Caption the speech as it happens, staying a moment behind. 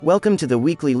Welcome to the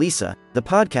Weekly Lisa, the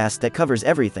podcast that covers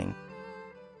everything.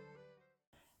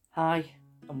 Hi,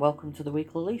 and welcome to the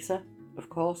Weekly Lisa. Of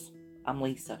course, I'm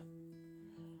Lisa.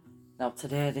 Now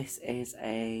today this is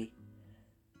a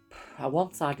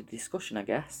one-sided discussion, I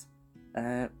guess,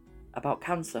 about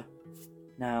cancer.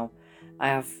 Now, I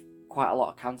have quite a lot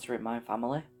of cancer in my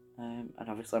family, and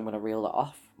obviously I'm going to reel that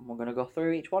off, and we're going to go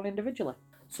through each one individually.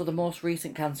 So the most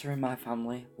recent cancer in my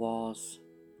family was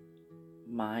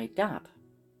my dad,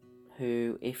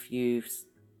 who, if you've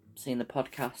seen the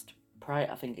podcast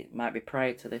I think it might be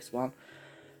prior to this one,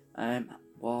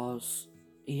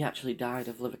 he actually died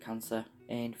of liver cancer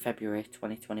in February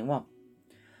 2021,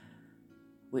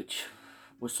 which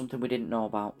was something we didn't know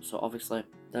about. So obviously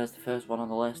there's the first one on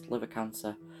the list, liver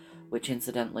cancer, which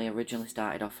incidentally originally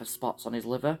started off as spots on his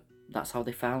liver. That's how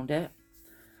they found it.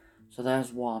 So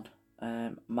there's one.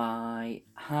 My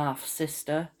half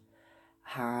sister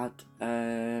had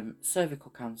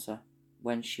cervical cancer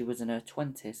when she was in her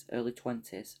 20s, early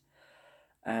 20s.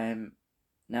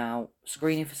 Now,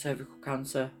 screening for cervical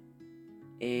cancer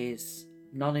is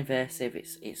non-invasive.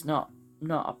 It's not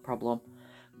a problem.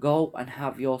 Go and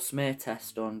have your smear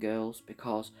test done, girls,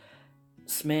 because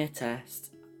smear tests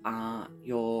are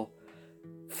your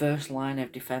first line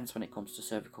of defense when it comes to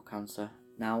cervical cancer.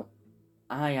 Now,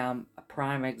 I am a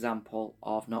prime example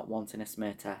of not wanting a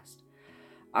smear test.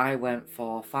 I went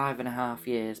for 5.5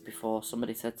 years before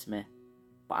somebody said to me,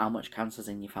 "But how much cancer's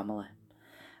in your family?"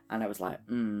 And I was like,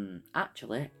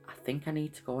 actually, I think I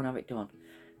need to go and have it done.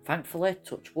 Thankfully,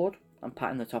 touch wood, I'm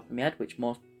patting the top of my head, which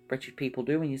most British people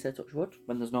do when you say touch wood,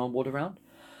 when there's no wood around.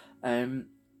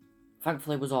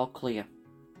 Thankfully, it was all clear.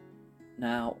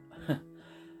 Now,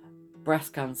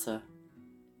 breast cancer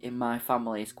in my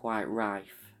family is quite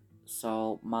rife.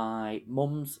 So my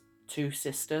mum's two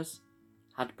sisters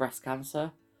had breast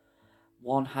cancer.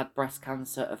 One had breast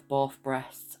cancer of both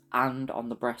breasts and on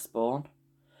the breastbone.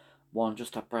 One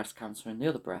just had breast cancer in the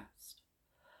other breast.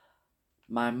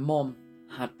 My mum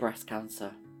had breast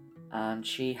cancer and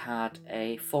she had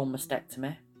a full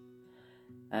mastectomy,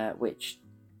 which,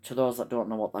 to those that don't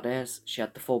know what that is, she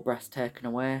had the full breast taken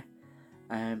away,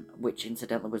 which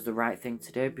incidentally was the right thing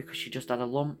to do because she just had a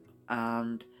lump,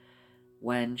 and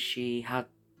when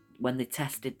they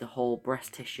tested the whole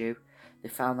breast tissue, they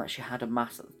found that she had a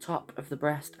mass at the top of the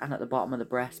breast and at the bottom of the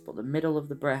breast, but the middle of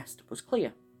the breast was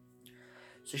clear.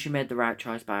 So she made the right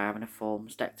choice by having a full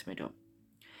mastectomy done,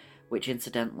 which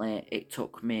incidentally, it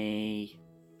took me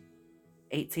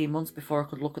 18 months before I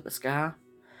could look at the scar,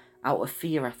 out of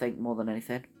fear, I think, more than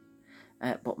anything.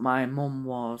 But my mum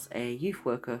was a youth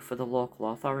worker for the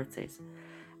local authorities,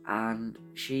 and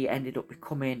she ended up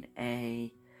becoming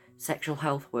a sexual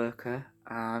health worker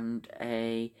and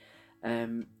a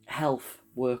health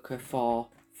worker for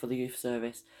the youth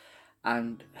service,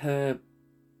 and her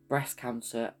breast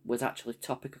cancer was actually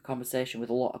topic of conversation with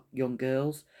a lot of young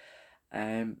girls.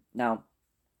 Now,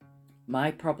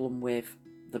 my problem with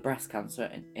the breast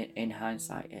cancer in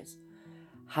hindsight is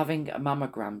having a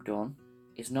mammogram done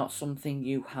is not something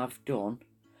you have done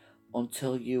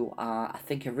until you are, I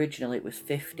think originally it was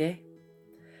 50.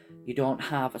 You don't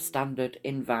have a standard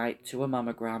invite to a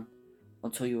mammogram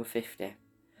until you were 50.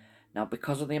 Now,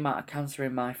 because of the amount of cancer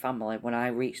in my family, when I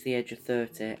reached the age of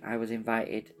 30, I was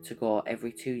invited to go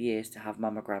every 2 years to have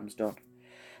mammograms done.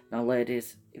 Now,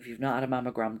 ladies, if you've not had a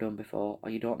mammogram done before, or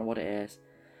you don't know what it is,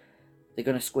 they're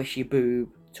going to squish your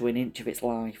boob to an inch of its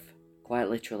life, quite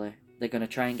literally. They're going to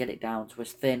try and get it down to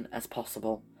as thin as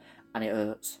possible, and it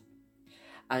hurts.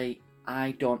 I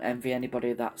don't envy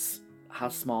anybody that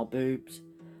has small boobs.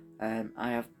 I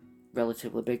have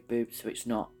relatively big boobs, so it's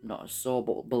not as sore,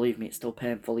 but believe me, it's still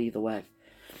painful either way.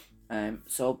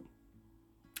 So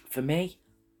for me,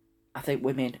 I think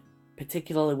women,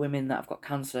 particularly women that have got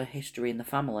cancer history in the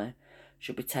family,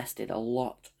 should be tested a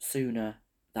lot sooner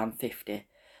than 50.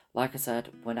 Like I said,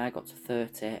 when I got to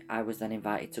 30, I was then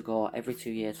invited to go every 2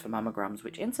 years for mammograms,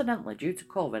 which incidentally, due to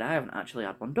COVID, I haven't actually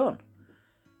had one done.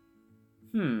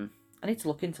 I need to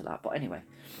look into that, but anyway.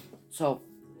 So,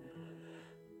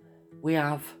 we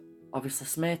have, obviously,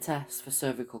 smear tests for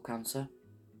cervical cancer.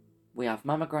 We have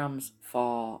mammograms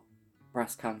for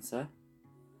breast cancer.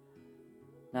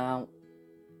 Now,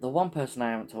 the one person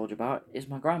I haven't told you about is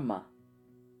my grandma.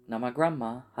 Now, my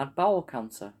grandma had bowel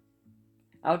cancer.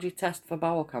 How do you test for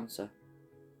bowel cancer?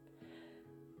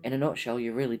 In a nutshell,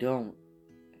 you really don't,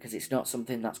 because it's not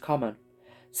something that's common.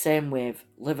 Same with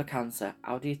liver cancer.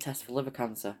 How do you test for liver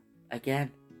cancer?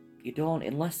 Again, you don't,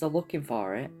 unless they're looking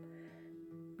for it.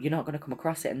 You're not going to come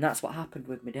across it, and that's what happened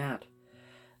with my dad.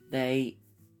 They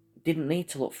didn't need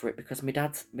to look for it because my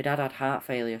dad had heart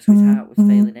failure, so his heart was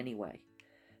failing anyway.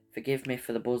 Forgive me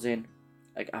for the buzzing.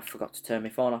 I forgot to turn my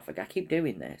phone off. I keep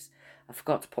doing this. I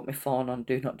forgot to put my phone on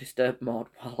Do Not Disturb mode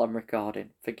while I'm recording.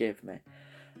 Forgive me.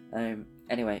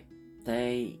 Anyway,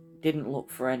 they didn't look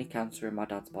for any cancer in my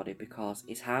dad's body because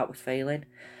his heart was failing.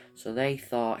 So they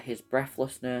thought his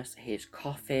breathlessness, his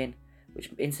coughing, which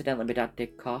incidentally my dad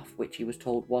did cough, which he was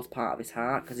told was part of his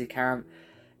heart because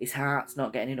his heart's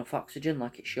not getting enough oxygen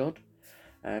like it should.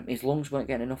 His lungs weren't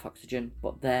getting enough oxygen,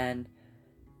 but then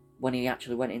when he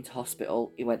actually went into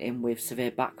hospital, he went in with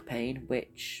severe back pain,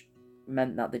 which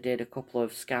meant that they did a couple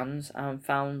of scans and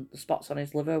found the spots on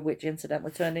his liver, which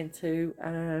incidentally turned into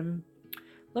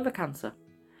liver cancer.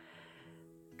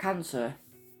 Cancer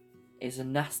is a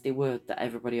nasty word that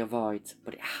everybody avoids,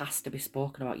 but it has to be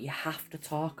spoken about. You have to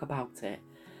talk about it.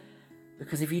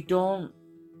 Because if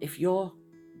your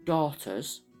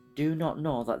daughters do not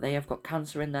know that they have got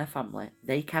cancer in their family,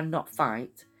 they cannot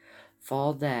fight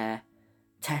for their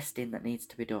testing that needs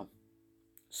to be done.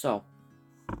 So,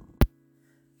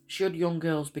 should young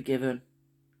girls be given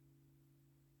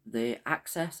the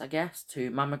access, I guess, to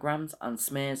mammograms and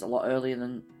smears a lot earlier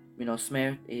than,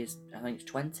 smear is, I think it's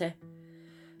 20.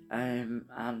 And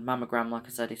mammogram, like I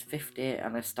said, is 50,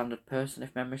 and a standard person,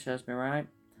 if memory serves me right.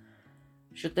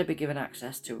 Should they be given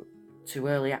access to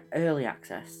early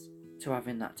access to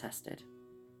having that tested?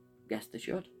 Yes, they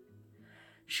should.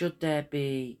 Should there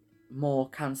be more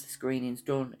cancer screenings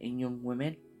done in young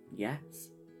women? Yes.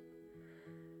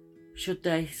 Should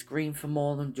they screen for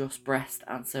more than just breast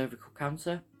and cervical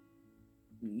cancer?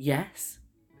 Yes.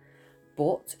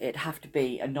 But it'd have to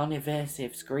be a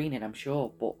non-invasive screening, I'm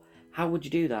sure. But how would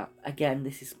you do that? Again,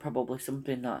 this is probably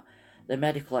something that the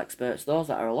medical experts, those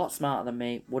that are a lot smarter than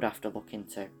me, would have to look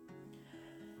into.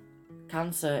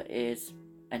 Cancer is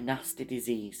a nasty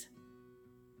disease.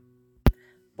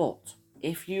 But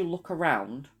if you look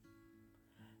around,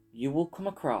 you will come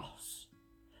across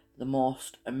the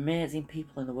most amazing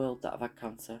people in the world that have had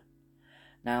cancer.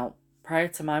 Now, prior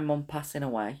to my mum passing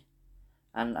away,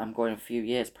 and I'm going a few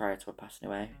years prior to her passing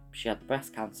away, she had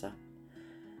breast cancer.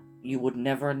 You would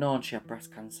never have known she had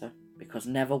breast cancer because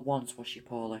never once was she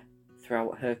poorly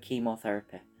throughout her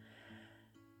chemotherapy.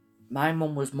 My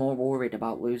mum was more worried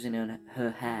about losing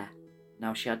her hair.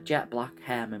 Now, she had jet black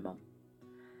hair, my mum,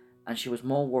 and she was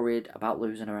more worried about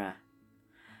losing her hair.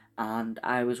 And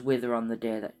I was with her on the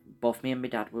day that, both me and my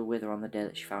dad were with her on the day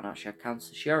that she found out she had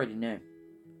cancer. She already knew.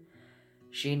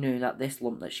 She knew that this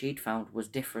lump that she'd found was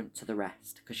different to the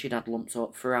rest because she'd had lumps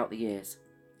up throughout the years.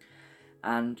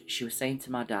 And she was saying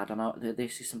to my dad, and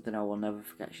this is something I will never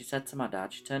forget, she said to my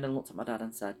dad, she turned and looked at my dad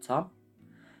and said, "Tom,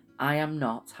 I am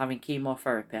not having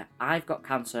chemotherapy. I've got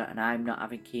cancer and I'm not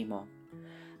having chemo."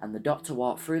 And the doctor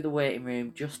walked through the waiting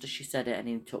room just as she said it, and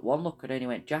he took one look at her and he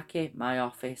went, "Jackie, my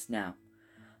office now."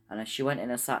 And as she went in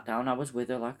and sat down, I was with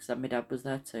her, like I said, my dad was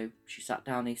there too. She sat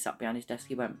down, he sat behind his desk,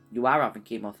 he went, "You are having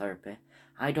chemotherapy.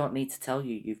 I don't need to tell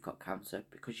you you've got cancer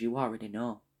because you already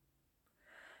know."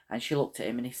 And she looked at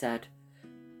him and he said,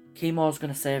 "Chemo's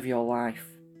going to save your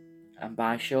life." And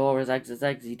by sure as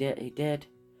eggs, he did.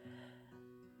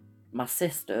 My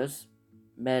sisters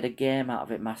made a game out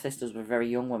of it. My sisters were very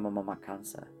young when my mum had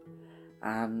cancer.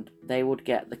 And they would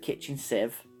get the kitchen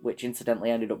sieve, which incidentally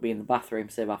ended up being the bathroom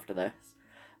sieve after this.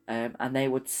 And they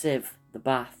would sieve the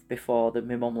bath before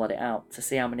my mum let it out to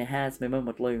see how many hairs my mum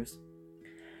would lose.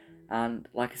 And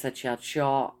like I said, she had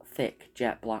short, thick,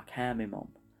 jet black hair, my mum.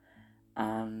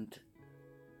 And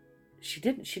she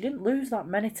didn't lose that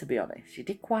many, to be honest. She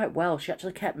did quite well. She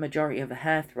actually kept majority of her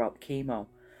hair throughout the chemo.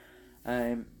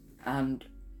 And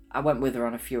I went with her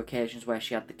on a few occasions where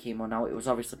she had the chemo. Now, it was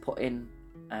obviously put in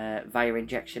via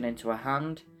injection into her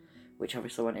hand, which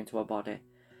obviously went into her body.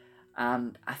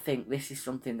 And I think this is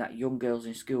something that young girls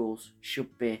in schools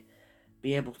should be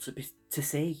able to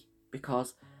see,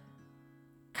 because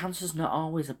cancer's not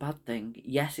always a bad thing.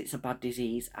 Yes, it's a bad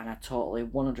disease, and I totally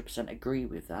 100% agree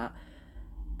with that.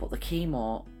 But the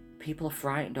chemo, people are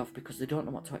frightened of because they don't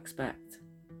know what to expect.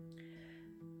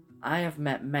 I have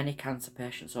met many cancer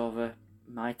patients over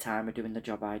my time of doing the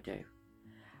job I do.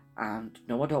 And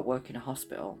no, I don't work in a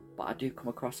hospital, but I do come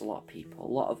across a lot of people, a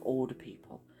lot of older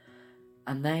people.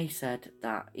 And they said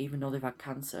that even though they've had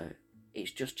cancer,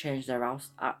 it's just changed their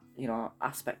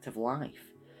aspect of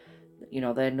life.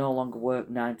 They no longer work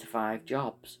 9-to-5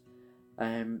 jobs.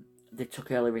 They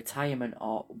took early retirement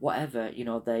or whatever.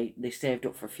 They saved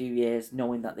up for a few years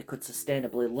knowing that they could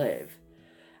sustainably live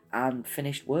and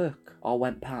finished work or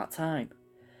went part-time.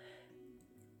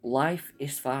 Life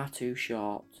is far too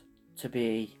short to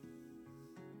be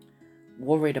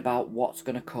worried about what's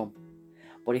going to come.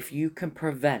 But if you can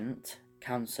prevent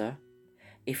cancer,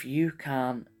 if you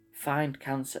can find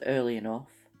cancer early enough,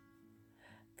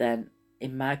 then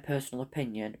in my personal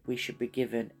opinion, we should be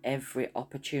given every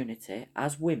opportunity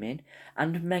as women,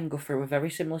 and men go through a very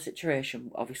similar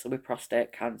situation, obviously with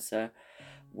prostate cancer,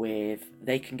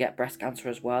 they can get breast cancer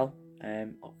as well,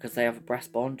 because they have a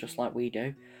breastbone just like we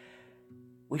do.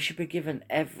 We should be given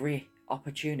every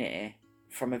opportunity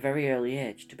from a very early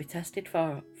age to be tested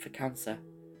for cancer.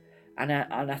 And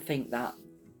I think that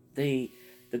the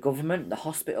government, the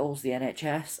hospitals, the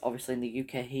NHS, obviously in the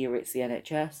UK here it's the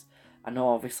NHS. I know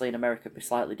obviously in America it'd be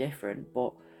slightly different,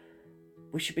 but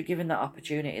we should be given that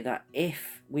opportunity that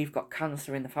if we've got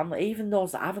cancer in the family, even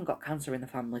those that haven't got cancer in the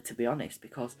family, to be honest,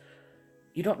 because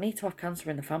you don't need to have cancer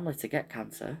in the family to get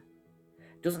cancer.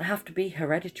 It doesn't have to be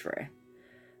hereditary.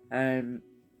 But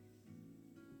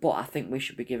I think we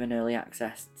should be given early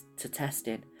access to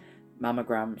testing,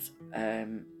 mammograms,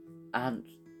 and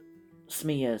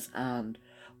smears, and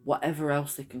whatever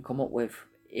else they can come up with.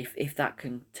 If that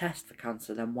can test for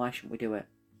cancer, then why shouldn't we do it?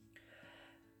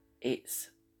 It's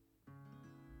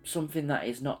something that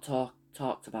is not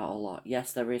talked about a lot.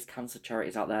 Yes, there is cancer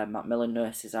charities out there. Macmillan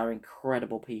nurses are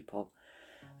incredible people.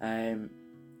 I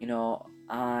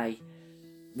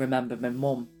remember my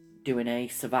mum doing a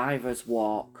survivor's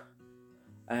walk,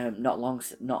 not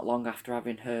long after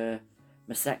having her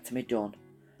mastectomy done.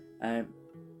 And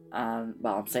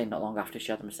well, I'm saying not long after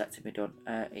she had the mastectomy done.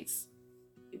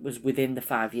 It was within the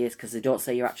 5 years, because they don't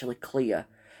say you're actually clear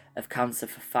of cancer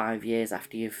for 5 years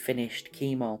after you've finished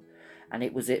chemo, and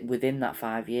it was within that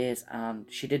 5 years,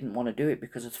 and she didn't want to do it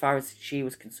because as far as she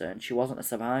was concerned, she wasn't a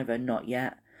survivor, not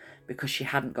yet, because she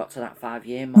hadn't got to that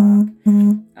 5-year mark.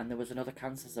 And there was another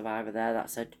cancer survivor there that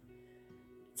said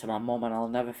to my mum, and I'll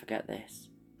never forget this,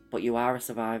 but you are a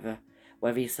survivor.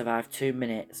 Whether you survived 2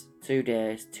 minutes, 2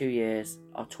 days, 2 years,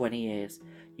 or 20 years,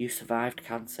 you survived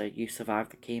cancer, you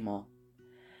survived the chemo.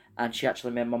 And she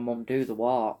actually made my mum do the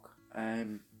walk,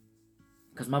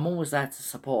 because my mum was there to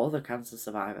support other cancer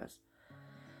survivors.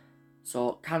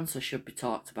 So cancer should be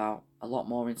talked about a lot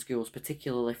more in schools,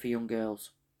 particularly for young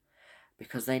girls,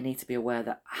 because they need to be aware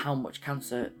that how much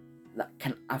cancer that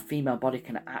a female body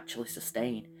can actually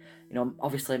sustain.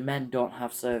 Obviously men don't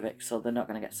have cervix, so they're not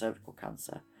going to get cervical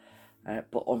cancer.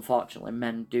 But unfortunately,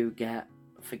 men do get,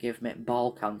 forgive me,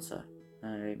 ball cancer.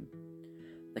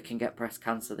 They can get breast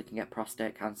cancer, they can get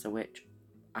prostate cancer, which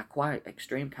are quite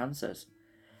extreme cancers.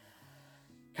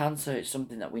 Cancer is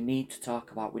something that we need to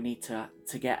talk about. We need to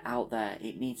get out there.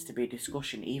 It needs to be a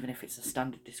discussion, even if it's a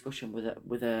standard discussion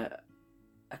with a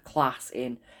class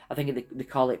in, I think they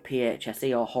call it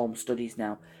PHSE or home studies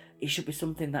now. It should be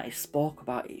something that is spoke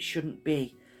about. It shouldn't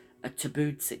be a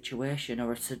tabooed situation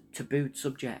or a tabooed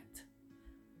subject.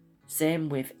 Same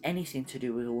with anything to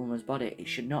do with a woman's body. It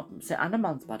should not, and a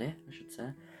man's body, I should say.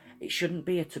 It shouldn't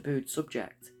be a tabooed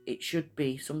subject. It should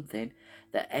be something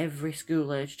that every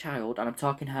school-age child, and I'm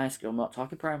talking high school, I'm not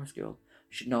talking primary school,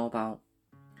 should know about.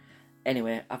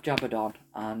 Anyway, I've jabbered on,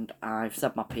 and I've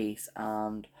said my piece,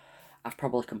 and I've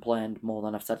probably complained more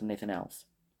than I've said anything else.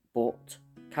 But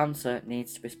cancer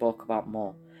needs to be spoke about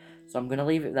more. So I'm going to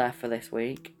leave it there for this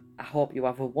week. I hope you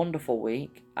have a wonderful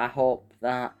week. I hope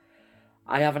that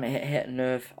I haven't hit a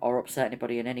nerve or upset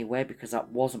anybody in any way, because that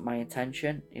wasn't my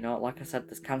intention. Like I said,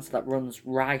 there's cancer that runs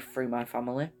rife through my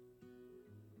family.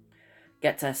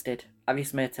 Get tested. Have your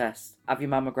smear tests. Have your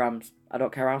mammograms. I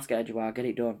don't care how scared you are. Get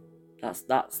it done.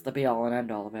 That's the be all and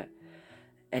end all of it.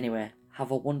 Anyway,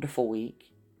 have a wonderful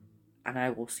week, and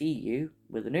I will see you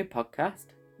with a new podcast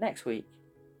next week.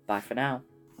 Bye for now.